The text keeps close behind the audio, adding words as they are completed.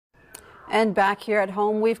And back here at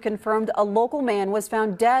home, we've confirmed a local man was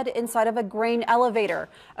found dead inside of a grain elevator.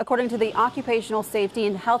 According to the Occupational Safety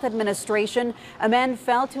and Health Administration, a man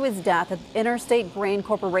fell to his death at Interstate Grain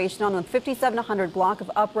Corporation on the 5700 block of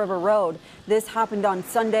Upriver Road. This happened on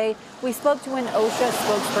Sunday. We spoke to an OSHA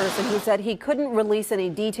spokesperson who said he couldn't release any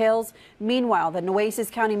details. Meanwhile, the Nueces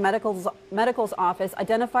County Medical's office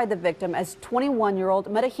identified the victim as 21-year-old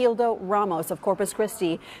Metahildo Ramos of Corpus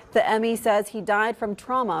Christi. The ME says he died from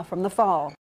trauma from the fall.